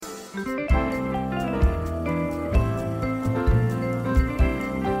Welcome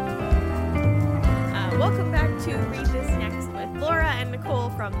back to Read This Next with Laura and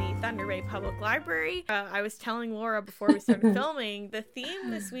Nicole from the Thunder Bay Public Library. I was telling Laura before we started filming, the theme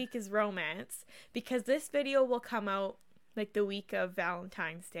this week is romance, because this video will come out like the week of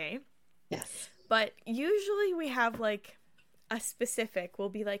Valentine's Day. Yes. But usually we have like a specific, will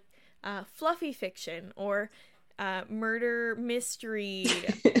be like fluffy fiction or murder mystery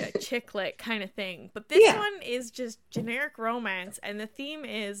chick lit kind of thing. But this one is just generic romance, and the theme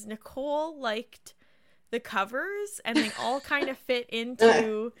is Nicole liked the covers and they all kind of fit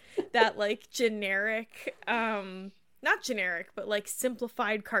into that like generic, not generic, but like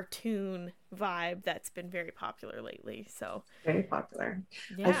simplified cartoon vibe that's been very popular lately. So very popular.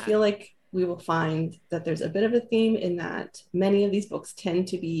 Yeah. I feel like we will find that there's a bit of a theme in that many of these books tend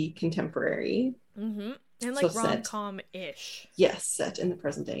to be contemporary. Mm-hmm. And like rom-com-ish. Yes, set in the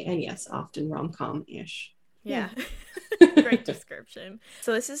present day. And yes, often rom-com-ish. Yeah. Great description.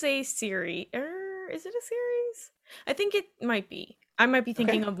 So this is a series. Is it a series? I think it might be. I might be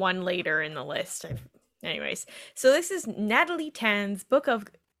thinking of one later in the list. Anyways, so this is Natalie Tan's Book of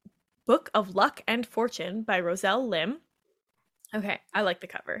Luck and Fortune by Roselle Lim. Okay, I like the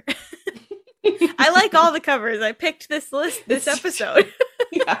cover. I like all the covers. I picked this episode.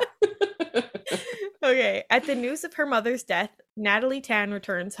 Yeah. Okay, at the news of her mother's death, Natalie Tan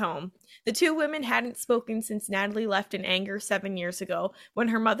returns home. The two women hadn't spoken since Natalie left in anger 7 years ago, when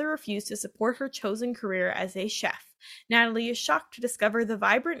her mother refused to support her chosen career as a chef. Natalie is shocked to discover the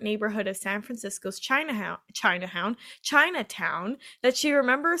vibrant neighborhood of San Francisco's Chinatown that she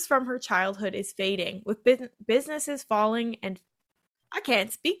remembers from her childhood is fading, with businesses falling and... I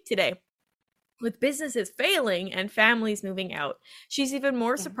can't speak today. With businesses failing and families moving out. She's even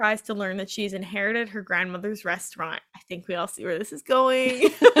more surprised to learn that she's inherited her grandmother's restaurant. I think we all see where this is going.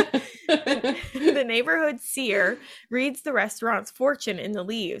 The neighborhood seer reads the restaurant's fortune in the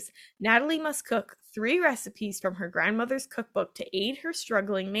leaves. Natalie must cook 3 recipes from her grandmother's cookbook to aid her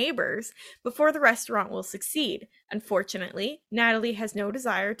struggling neighbors before the restaurant will succeed. Unfortunately, Natalie has no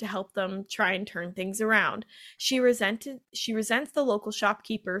desire to help them try and turn things around. She resents the local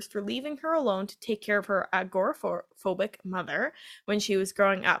shopkeepers for leaving her alone to take care of her agoraphobic mother when she was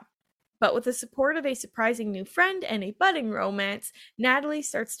growing up. But with the support of a surprising new friend and a budding romance, Natalie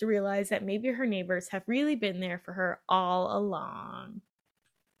starts to realize that maybe her neighbors have really been there for her all along.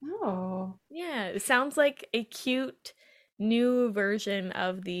 Oh. Yeah, it sounds like a cute new version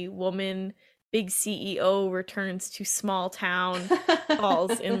of the woman big CEO returns to small town,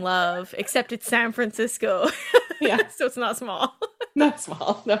 falls in love, except it's San Francisco. Yeah. So it's not small. Not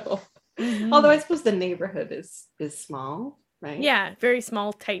small, no. Mm-hmm. Although I suppose the neighborhood is small, right? Yeah, very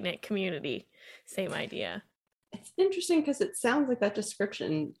small, tight-knit community. Same idea. It's interesting because it sounds like that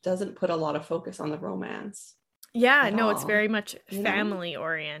description doesn't put a lot of focus on the romance. Yeah, no, it's very much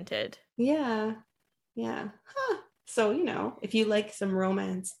family-oriented. Yeah. Yeah. Huh. So, if you like some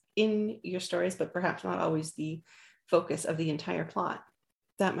romance in your stories, but perhaps not always the focus of the entire plot,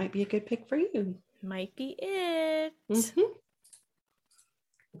 that might be a good pick for you. Might be it. Mm-hmm.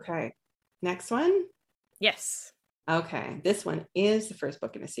 Okay. Next one? Yes. Okay. This one is the first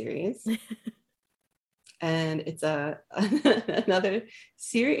book in a series. And it's another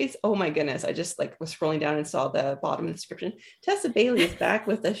series. Oh my goodness. I just was scrolling down and saw the bottom of the description. Tessa Bailey is back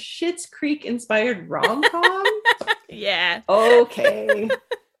with a Schitt's Creek inspired rom-com. Yeah. Okay.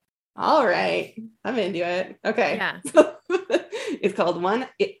 All right. I'm into it. Okay. Yeah. It's called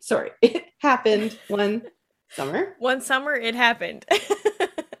It Happened One Summer. One Summer It Happened.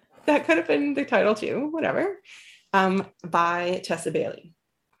 That could have been the title too. Whatever. By Tessa Bailey.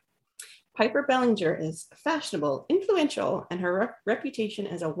 Piper Bellinger is fashionable, influential, and her reputation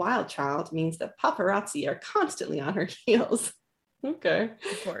as a wild child means that paparazzi are constantly on her heels. Okay.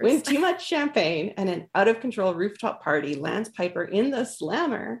 Of course. When too much champagne and an out-of-control rooftop party lands Piper in the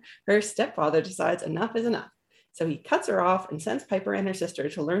slammer, her stepfather decides enough is enough. So he cuts her off and sends Piper and her sister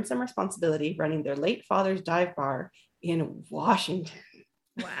to learn some responsibility running their late father's dive bar in Washington.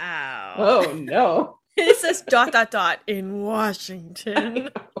 Wow. Oh, no. It says ... in Washington.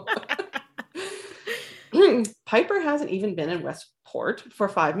 Piper hasn't even been in Westport for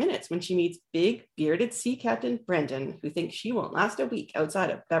 5 minutes when she meets big bearded sea captain Brendan, who thinks she won't last a week outside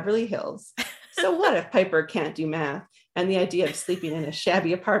of Beverly Hills. So what if Piper can't do math and the idea of sleeping in a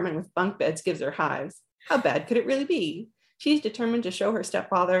shabby apartment with bunk beds gives her hives? How bad could it really be? She's determined to show her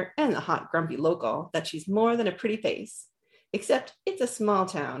stepfather and the hot grumpy local that she's more than a pretty face. Except it's a small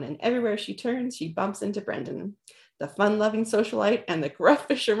town, and everywhere she turns, she bumps into Brendan. The fun-loving socialite and the gruff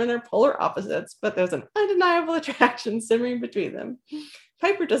fisherman are polar opposites, but there's an undeniable attraction simmering between them.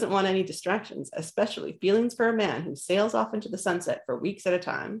 Piper doesn't want any distractions, especially feelings for a man who sails off into the sunset for weeks at a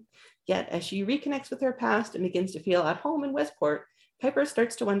time. Yet, as she reconnects with her past and begins to feel at home in Westport, Piper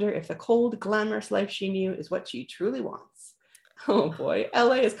starts to wonder if the cold, glamorous life she knew is what she truly wants. Oh boy,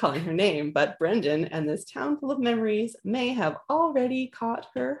 LA is calling her name, but Brendan and this town full of memories may have already caught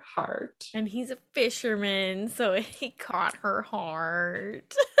her heart. And he's a fisherman, so he caught her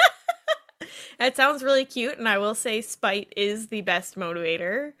heart. That sounds really cute, and I will say spite is the best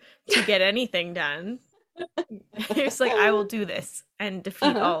motivator to get anything done. It's like, I will do this and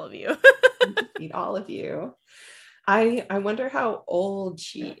defeat all of you. Defeat all of you. I wonder how old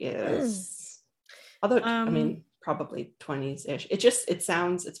she is. Although, I mean, probably 20s-ish.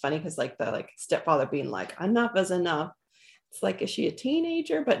 It's funny because like the stepfather being like, enough is enough. It's like, is she a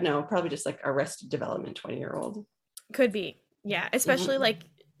teenager? But no, probably just like Arrested Development 20-year-old. Could be. Yeah. Especially like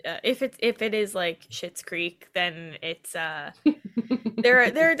if it is like Schitt's Creek, then it's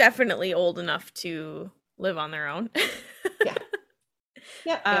they're definitely old enough to live on their own.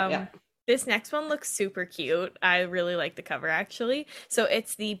 Yeah. This next one looks super cute. I really like the cover, actually. So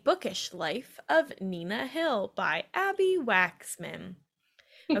it's The Bookish Life of Nina Hill by Abby Waxman.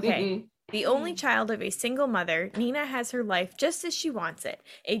 Okay. The only child of a single mother, Nina has her life just as she wants it.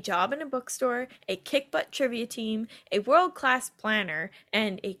 A job in a bookstore, a kick-butt trivia team, a world-class planner,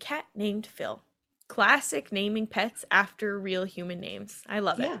 and a cat named Phil. Classic naming pets after real human names. I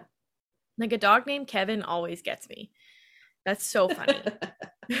love it. Like a dog named Kevin always gets me. That's so funny.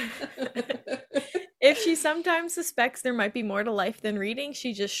 If she sometimes suspects there might be more to life than reading,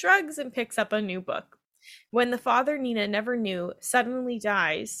 she just shrugs and picks up a new book. When the father Nina never knew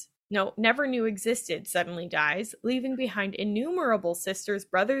existed suddenly dies, leaving behind innumerable sisters,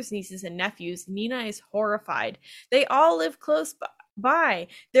 brothers, nieces, and nephews, Nina is horrified. They all live close by.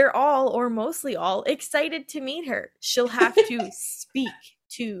 They're all, or mostly all, excited to meet her. She'll have to speak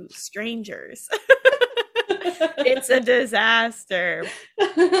to strangers. It's a disaster.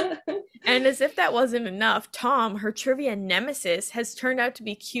 And as if that wasn't enough, Tom, her trivia nemesis, has turned out to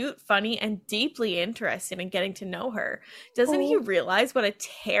be cute, funny, and deeply interested in getting to know her. Doesn't he realize what a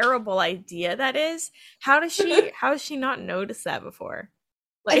terrible idea that is? How does she not notice that before?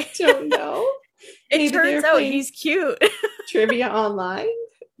 Like, I don't know. It turns out he's cute. Trivia online?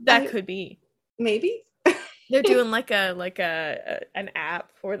 That could be. Maybe. They're doing like an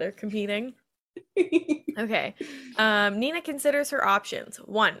app where they're competing. Okay. Nina considers her options.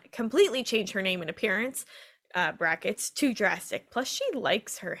 1, completely change her name and appearance. Brackets, too drastic. Plus, she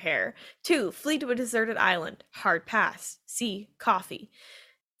likes her hair. 2, flee to a deserted island. Hard pass. C, coffee.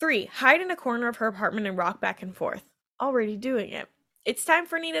 3, hide in a corner of her apartment and rock back and forth. Already doing it. It's time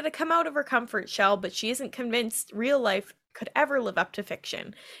for Nina to come out of her comfort shell, but she isn't convinced real life could ever live up to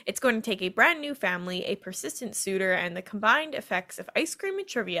fiction. It's going to take a brand new family, a persistent suitor, and the combined effects of ice cream and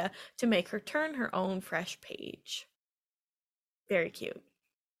trivia to make her turn her own fresh page. Very cute.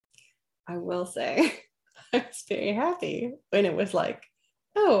 I will say, I was very happy when it was like,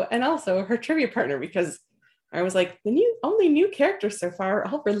 oh, and also her trivia partner, because I was like, the only new characters so far are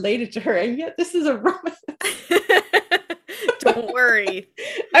all related to her, and yet this is a romance. Don't worry.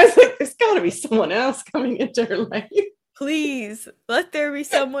 I was like, there's got to be someone else coming into her life. Please, let there be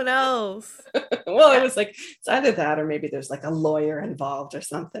someone else. Well, it was like, it's either that or maybe there's like a lawyer involved or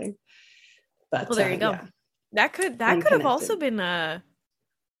something. But well, there you go. Yeah. That could have also been a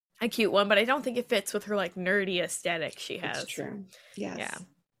cute one, but I don't think it fits with her like nerdy aesthetic she has. That's true. Yes.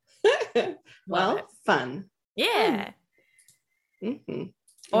 Yeah. Well, fun. Yeah. Mm-hmm.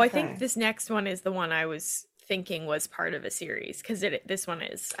 Oh, okay. I think this next one is the one I was thinking was part of a series, because this one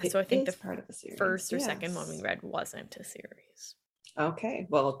is. So I think the part of a series. First or second one we read wasn't a series. Okay,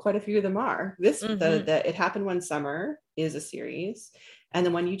 well, quite a few of them are. This the It Happened One Summer is a series, and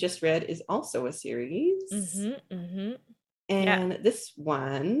the one you just read is also a series. And this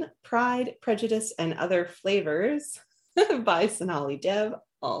one, Pride, Prejudice, and Other Flavors by Sonali Dev,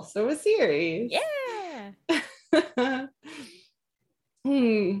 also a series. Yeah.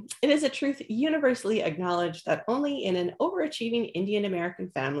 It is a truth universally acknowledged that only in an overachieving Indian American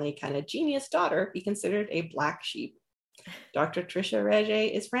family can a genius daughter be considered a black sheep. Dr. Trisha Rajay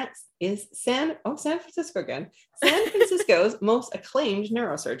is San Francisco again, San Francisco's most acclaimed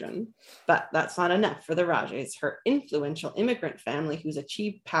neurosurgeon. But that's not enough for the Rajays, her influential immigrant family who's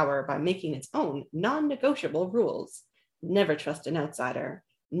achieved power by making its own non-negotiable rules. Never trust an outsider.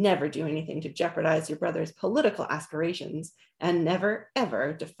 Never do anything to jeopardize your brother's political aspirations, and never,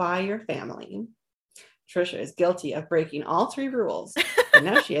 ever defy your family. Trisha is guilty of breaking all 3 rules, and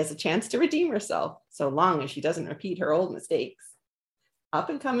now she has a chance to redeem herself, so long as she doesn't repeat her old mistakes.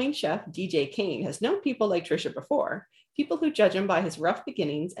 Up-and-coming chef DJ Kane has known people like Trisha before, people who judge him by his rough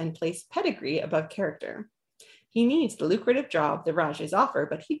beginnings and place pedigree above character. He needs the lucrative job the Rajas offer,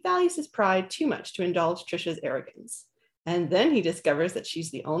 but he values his pride too much to indulge Trisha's arrogance. And then he discovers that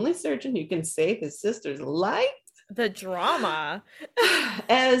she's the only surgeon who can save his sister's life. The drama.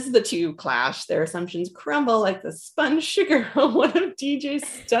 As the two clash, their assumptions crumble like the spun sugar on one of DJ's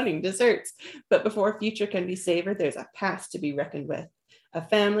stunning desserts. But before future can be savored, there's a past to be reckoned with. A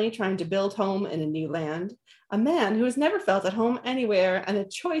family trying to build home in a new land, a man who has never felt at home anywhere, and a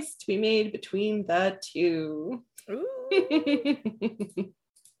choice to be made between the two.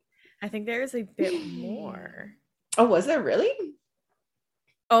 I think there's a bit more. Oh, was there really?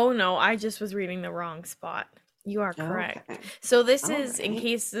 Oh, no, I just was reading the wrong spot. You are correct. Okay. So this is, in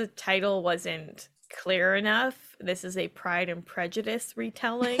case the title wasn't clear enough, this is a Pride and Prejudice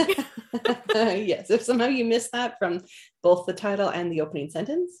retelling. Yes, if somehow you missed that from both the title and the opening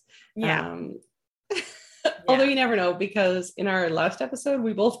sentence. Yeah. Although you never know, because in our last episode,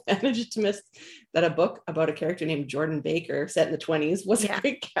 we both managed to miss that a book about a character named Jordan Baker set in the 1920s was a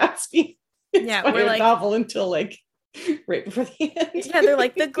Great Gatsby. We're like novel until like right before the end. Yeah, they're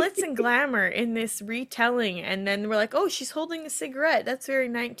like the glitz and glamour in this retelling, and then we're like, oh, she's holding a cigarette. That's very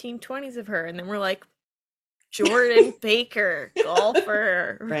 1920s of her. And then we're like, Jordan Baker,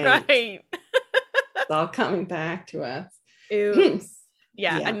 golfer, right? It's all coming back to us. Oops.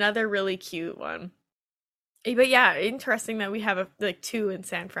 Yeah, another really cute one. But yeah, interesting that we have like two in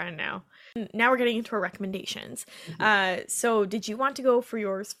San Fran now. Now we're getting into our recommendations. So did you want to go for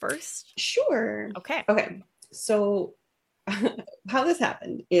yours first? Sure. Okay. So how this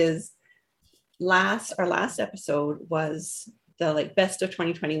happened is our last episode was the like best of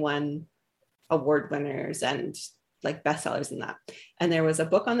 2021 award winners and like bestsellers and that. And there was a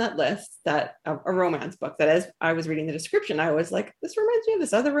book on that list that a romance book that as I was reading the description, I was like, this reminds me of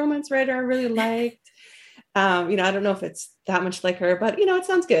this other romance writer I really liked. I don't know if it's that much like her, but it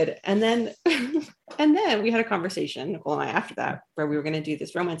sounds good. And then we had a conversation, Nicole and I, after that, where we were going to do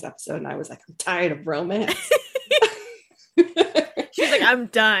this romance episode. And I was like, I'm tired of romance. She's like, I'm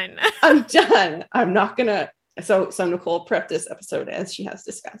done. I'm done. I'm not going to. So Nicole prepped this episode as she has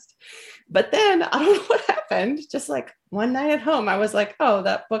discussed. But then I don't know what happened. Just like one night at home, I was like, oh,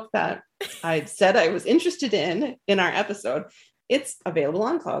 that book that I said I was interested in our episode, it's available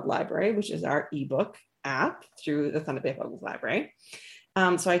on Cloud Library, which is our ebook app through the Thunder Bay Public Library.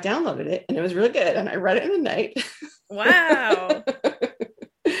 So I downloaded it and it was really good. And I read it in a night. Wow.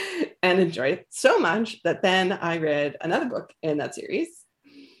 And enjoyed it so much that then I read another book in that series.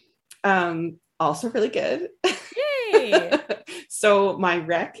 Also really good. Yay. So my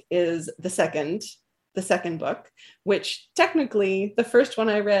rec is the second book, which technically the first one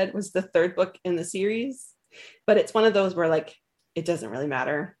I read was the third book in the series, but it's one of those where like, it doesn't really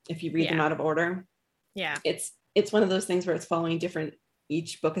matter if you read them out of order. Yeah. It's one of those things where it's following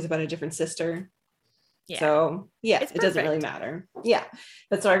each book is about a different sister. Yeah. So it doesn't really matter. Yeah.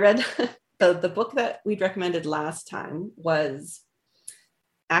 But so I read the book that we'd recommended last time was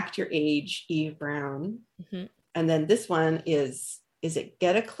Act Your Age, Eve Brown. Mm-hmm. And then this one is it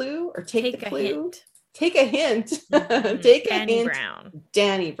Get a Clue or Take the Clue? Hint. Take a hint. Mm-hmm. Take Danny a hint. Brown.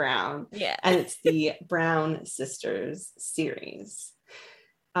 Danny Brown. Yeah. And it's the Brown Sisters series.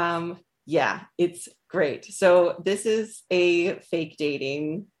 Yeah, it's great. So this is a fake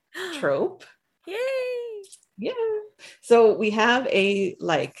dating trope. Yay. Yeah. So we have a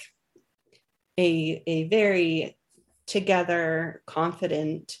very together,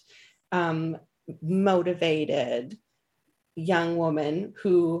 confident, motivated young woman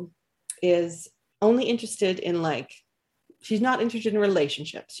who is only interested in she's not interested in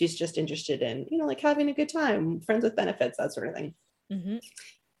relationships. She's just interested in, having a good time, friends with benefits, that sort of thing. Mm-hmm.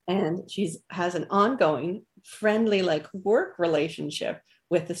 And has an ongoing friendly, work relationship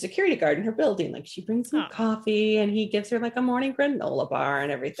with the security guard in her building. She brings him coffee and he gives her a morning granola bar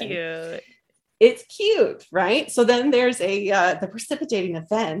and everything. Cute. It's cute, right? So then there's the precipitating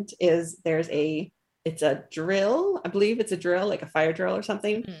event is it's a drill. I believe it's a drill, like a fire drill or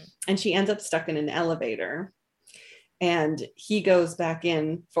something. Mm. And she ends up stuck in an elevator and he goes back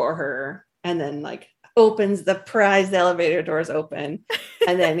in for her and then opens the prized elevator doors open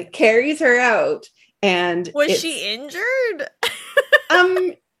and then carries her out. And was she injured?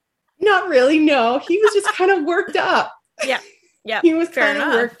 Not really. No, he was just kind of worked up. Yeah. Yeah. He was kind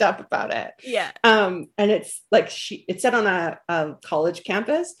of worked up about it. Yeah. And it's it's set on a college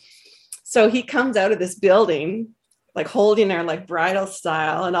campus. So he comes out of this building, holding her bridal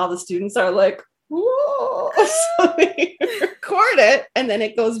style, and all the students are like, whoa. So they record it and then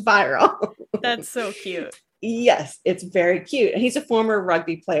it goes viral. That's so cute. Yes, it's very cute. And he's a former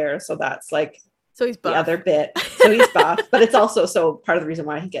rugby player. So that's So he's buff. The other bit. So he's buff, but it's also so part of the reason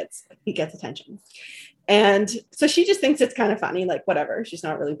why he gets attention. And so she just thinks it's kind of funny, like whatever. She's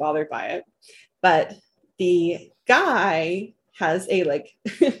not really bothered by it. But the guy has a like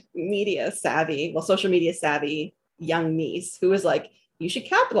social media savvy young niece who is like, you should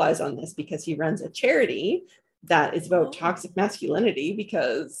capitalize on this because he runs a charity that is about toxic masculinity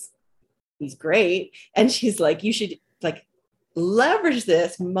because he's great. And she's like, you should like leverage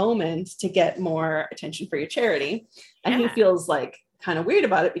this moment to get more attention for your charity. And he feels like kind of weird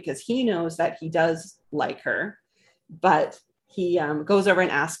about it because he knows that he does like her, but he goes over and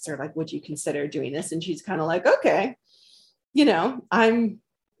asks her like, would you consider doing this? And she's kind of like, okay, I'm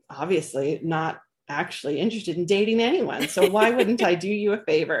obviously not actually interested in dating anyone, so why wouldn't I do you a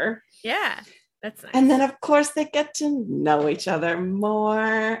favor? Yeah, that's nice. And then of course they get to know each other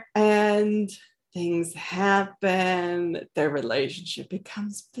more and things happen. Their relationship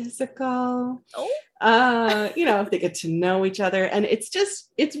becomes physical. They get to know each other, and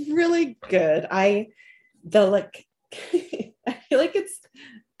it's really good. I feel like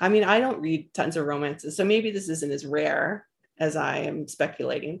I don't read tons of romances, so maybe this isn't as rare as I am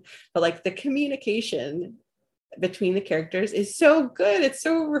speculating, but like the communication between the characters is so good. It's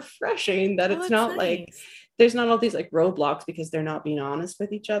so refreshing that it's not nice. Like there's not all these like roadblocks because they're not being honest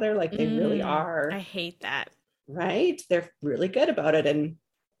with each other. Like they really are. I hate that. Right? They're really good about it. And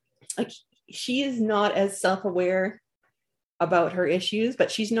like she is not as self-aware about her issues,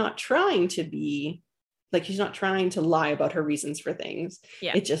 but she's not trying to be like, she's not trying to lie about her reasons for things.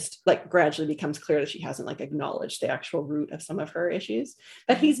 Yeah. It just like gradually becomes clear that she hasn't like acknowledged the actual root of some of her issues.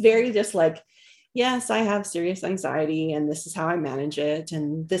 But he's very just like, yes, I have serious anxiety and this is how I manage it.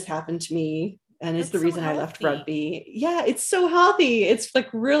 And this happened to me. And it's the reason I left rugby. Yeah, it's so healthy. It's like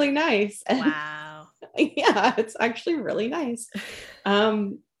really nice. And, wow. Yeah, it's actually really nice.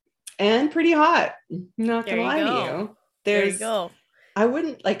 And pretty hot. Not gonna lie to you. There you go. I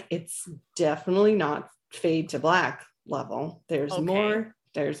wouldn't like, it's definitely not fade to black level. There's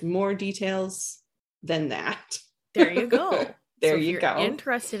more details than that. There you go. There you go.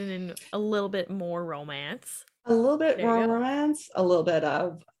 Interested in a little bit more romance. A little bit more romance, a little bit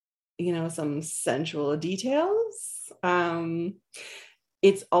of, some sensual details.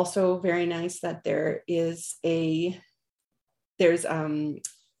 It's also very nice that there's the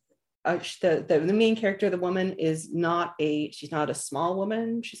main character, the woman she's not a small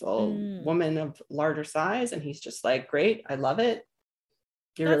woman. She's a woman of larger size. And he's just like, great. I love it.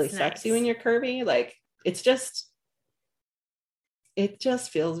 You're really sexy when you're curvy. Like, it just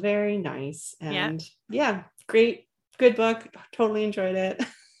feels very nice. And great. Good book. Totally enjoyed it.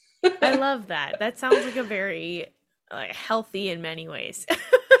 I love that. That sounds like a very healthy in many ways.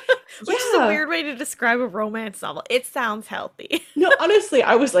 Which is a weird way to describe a romance novel. It sounds healthy. No, honestly,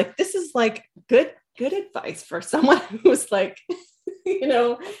 I was like, this is like good advice for someone who's like,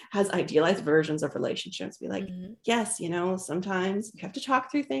 has idealized versions of relationships. Be like, yes, sometimes you have to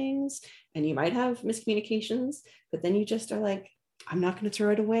talk through things and you might have miscommunications, but then you just are like, I'm not going to throw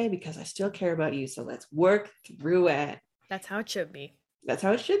it away because I still care about you. So let's work through it. That's how it should be. That's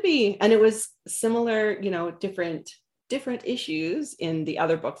how it should be. And it was similar, different issues in the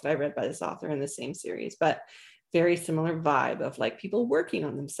other books that I read by this author in the same series, but very similar vibe of like people working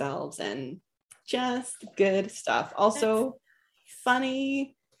on themselves and just good stuff. Also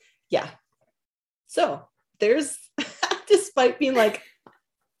funny. Yeah. So there's, despite being like,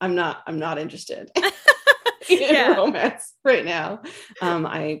 I'm not interested in romance right now.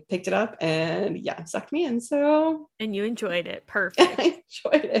 I picked it up and sucked me in. So. And you enjoyed it. Perfect. I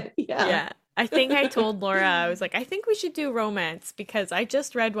enjoyed it. Yeah. Yeah. I think I told Laura, I was like, I think we should do romance because I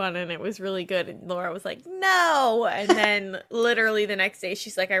just read one and it was really good. And Laura was like, no. And then literally the next day,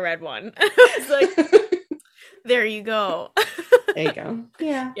 she's like, I read one. I was like, there you go. There you go.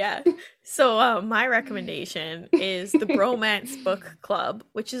 Yeah. Yeah. So my recommendation is the Bromance Book Club,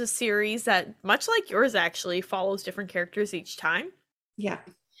 which is a series that, much like yours, actually follows different characters each time. Yeah.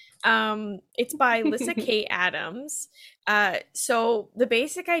 It's by Lyssa Kay Adams. So the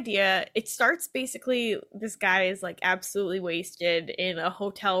basic idea, it starts basically, this guy is like absolutely wasted in a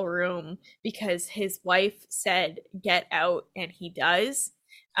hotel room because his wife said get out, and he does.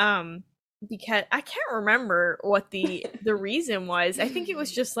 Because I can't remember what the reason was. I think it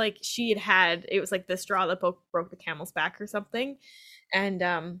was just like it was like the straw that broke the camel's back or something.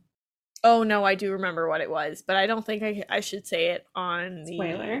 And oh no, I do remember what it was, but I don't think I should say it on the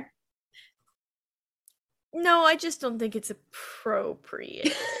spoiler. No, I just don't think it's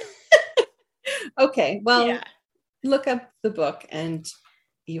appropriate. Okay, well, look up the book and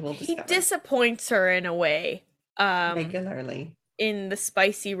you will discover. He disappoints her in a way. Regularly. in the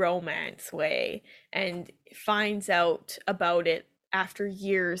spicy romance way and finds out about it after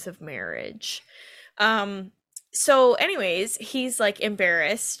years of marriage. So anyways, he's like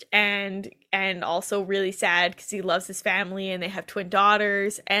embarrassed and also really sad because he loves his family and they have twin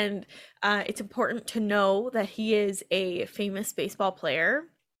daughters, and it's important to know that he is a famous baseball player.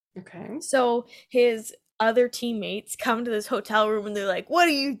 Okay. So his other teammates come to this hotel room and they're like, "What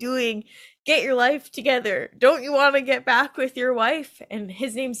are you doing? Get your life together. Don't you want to get back with your wife?" And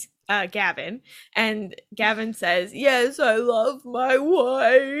his name's Gavin. And Gavin says, "Yes, I love my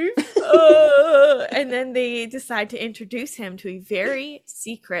wife." And then they decide to introduce him to a very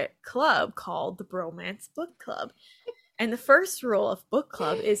secret club called the Bromance Book Club. And the first rule of book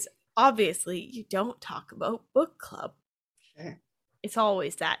club is obviously you don't talk about book club. Sure. It's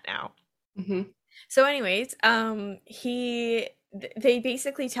always that now. Mm-hmm. So anyways, they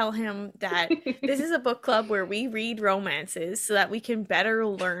basically tell him that this is a book club where we read romances so that we can better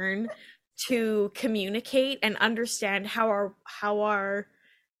learn to communicate and understand how our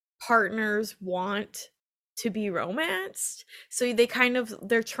partners want to be romanced. So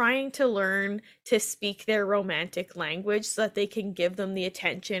they're trying to learn to speak their romantic language so that they can give them the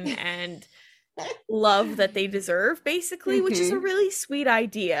attention and love that they deserve, basically, which is a really sweet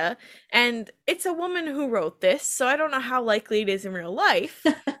idea. And it's a woman who wrote this, so I don't know how likely it is in real life.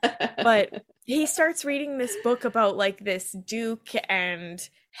 But he starts reading this book about like this duke and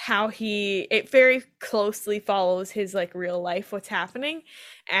how it very closely follows his like real life, what's happening.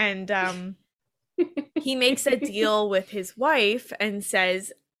 And he makes a deal with his wife and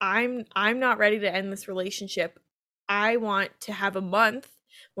says, I'm not ready to end this relationship. I want to have a month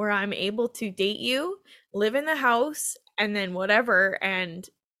where I'm able to date you, live in the house, and then whatever, and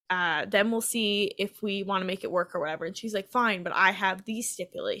then we'll see if we want to make it work or whatever. And she's like, fine, but I have these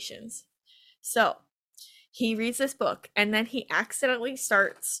stipulations. So he reads this book, and then he accidentally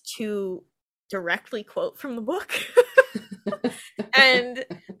starts to directly quote from the book. And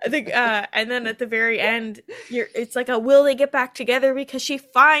I think, and then at the very end, it's like will they get back together? Because she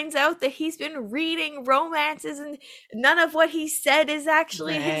finds out that he's been reading romances and none of what he said is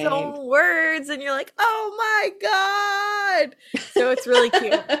actually his own words. And you're like, oh my God. So it's really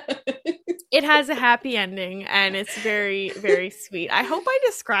cute. It has a happy ending and it's very, very sweet. I hope I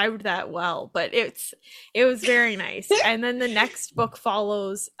described that well, but it was very nice. And then the next book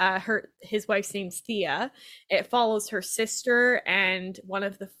follows his wife's name's Thea. It follows her sister and one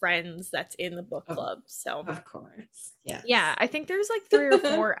of the friends that's in the book club. So of course. Yeah, I think there's like 3 or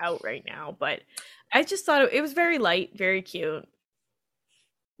 4 out right now, but I just thought it was very light, very cute.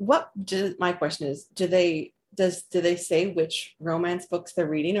 My question is, do they say which romance books they're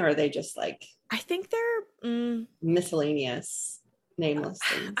reading, or are they just like, I think they're miscellaneous nameless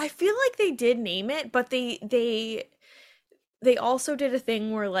things? I feel like they did name it, but they also did a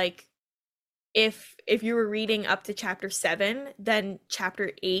thing where like if you were reading up to chapter 7, then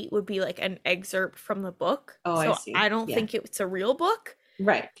chapter 8 would be like an excerpt from the book. Oh, so I see. I don't think it's a real book.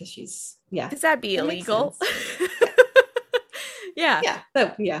 Right, because because that'd be illegal. Yeah.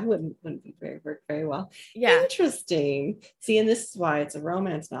 That wouldn't work very well. Yeah. Interesting. See, and this is why it's a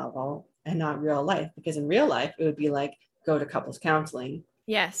romance novel and not real life, because in real life it would be like go to couples counseling.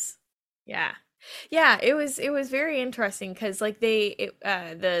 Yes. Yeah, it was very interesting because like the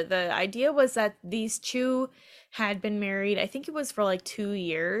idea was that these two had been married, I think it was for like 2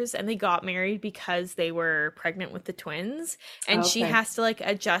 years, and they got married because they were pregnant with the twins, and she has to like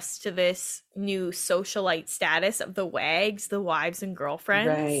adjust to this new socialite status of the wags, the wives and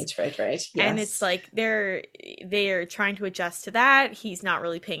girlfriends. Right. Yes. And it's like they're trying to adjust to that. He's not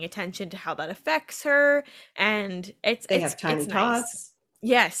really paying attention to how that affects her, and they have tiny tots. Nice.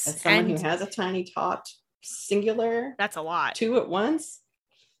 Yes. As someone who has a tiny tot, singular, that's a lot. 2 at once.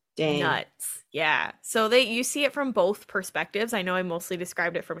 Dang. Nuts. Yeah. So you see it from both perspectives. I know I mostly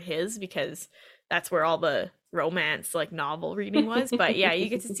described it from his because that's where all the romance like novel reading was, but yeah, you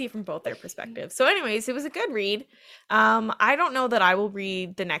get to see it from both their perspectives. So anyways, it was a good read. I don't know that I will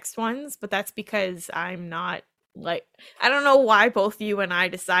read the next ones, but that's because I'm not like, I don't know why both you and I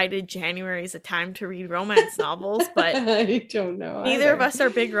decided January is a time to read romance novels, but I don't know. Neither of us are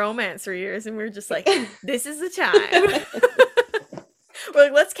big romance readers, and we're just like, this is the time. We're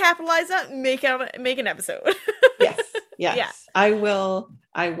like, let's capitalize on and make an episode. Yes. Yeah. I will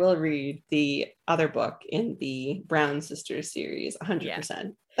read the other book in the Brown Sisters series 100%.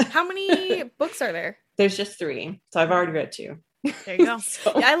 Yeah. How many books are there? There's just 3, so I've already read 2. There you go.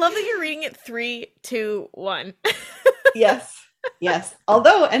 Yeah, I love that you're reading it 3, 2, 1. Yes.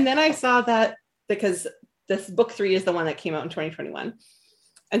 Although, and then I saw that because this book 3 is the one that came out in 2021.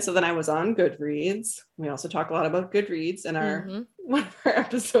 And so then I was on Goodreads. We also talk a lot about Goodreads in our one of our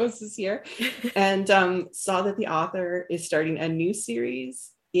episodes this year, and saw that the author is starting a new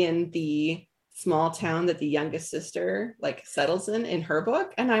series in the small town that the youngest sister like settles in her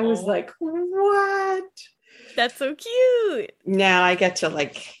book. And I was like, what? That's so cute. Now I get to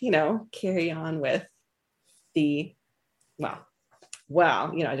like, you know, carry on with the,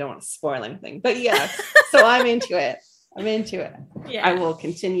 well, you know, I don't want to spoil anything, but yeah, so I'm into it. Yeah. I will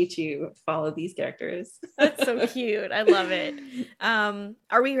continue to follow these characters. That's so cute. I love it.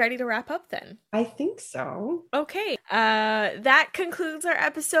 Are we ready to wrap up then? I think so. Okay. That concludes our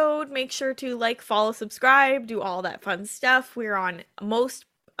episode. Make sure to like, follow, subscribe, do all that fun stuff. We're on most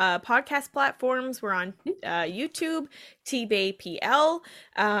podcast platforms. We're on YouTube, TBayPL.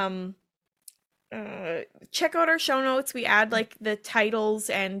 Check out our show notes. We add like the titles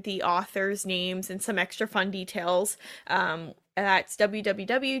and the authors' names and some extra fun details. That's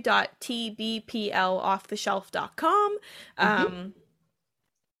www.tbplofftheshelf.com.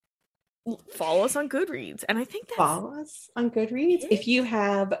 Follow us on Goodreads, and I think that's... follow us on Goodreads. If you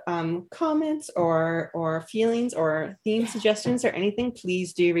have comments or feelings or theme suggestions or anything,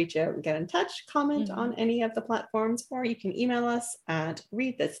 please do reach out and get in touch. Comment on any of the platforms, or you can email us at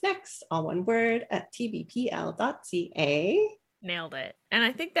readthisnext, all one word, at tbpl.ca. Nailed it. And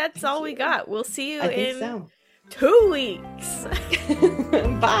I think that's all we got. We'll see you in 2 2 weeks.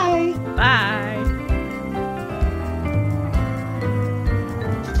 Bye. Bye.